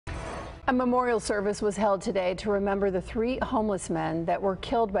A memorial service was held today to remember the 3 homeless men that were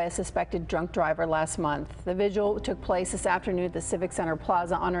killed by a suspected drunk driver last month. The vigil took place this afternoon at the Civic Center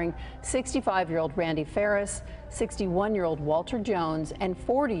Plaza, honoring 65-year-old Randy Ferris, 61-year-old Walter Jones, and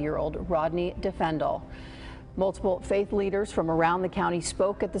 40-year-old Rodney Defendel. Multiple faith leaders from around the county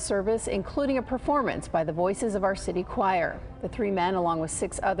spoke at the service, including a performance by the Voices of Our City Choir. The 3 men, along with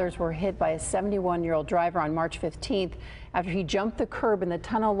 6 others, were hit by a 71-year-old driver on March 15th after he jumped the curb in the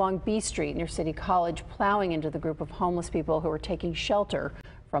tunnel along B Street near City College, plowing into the group of homeless people who were taking shelter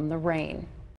from the rain.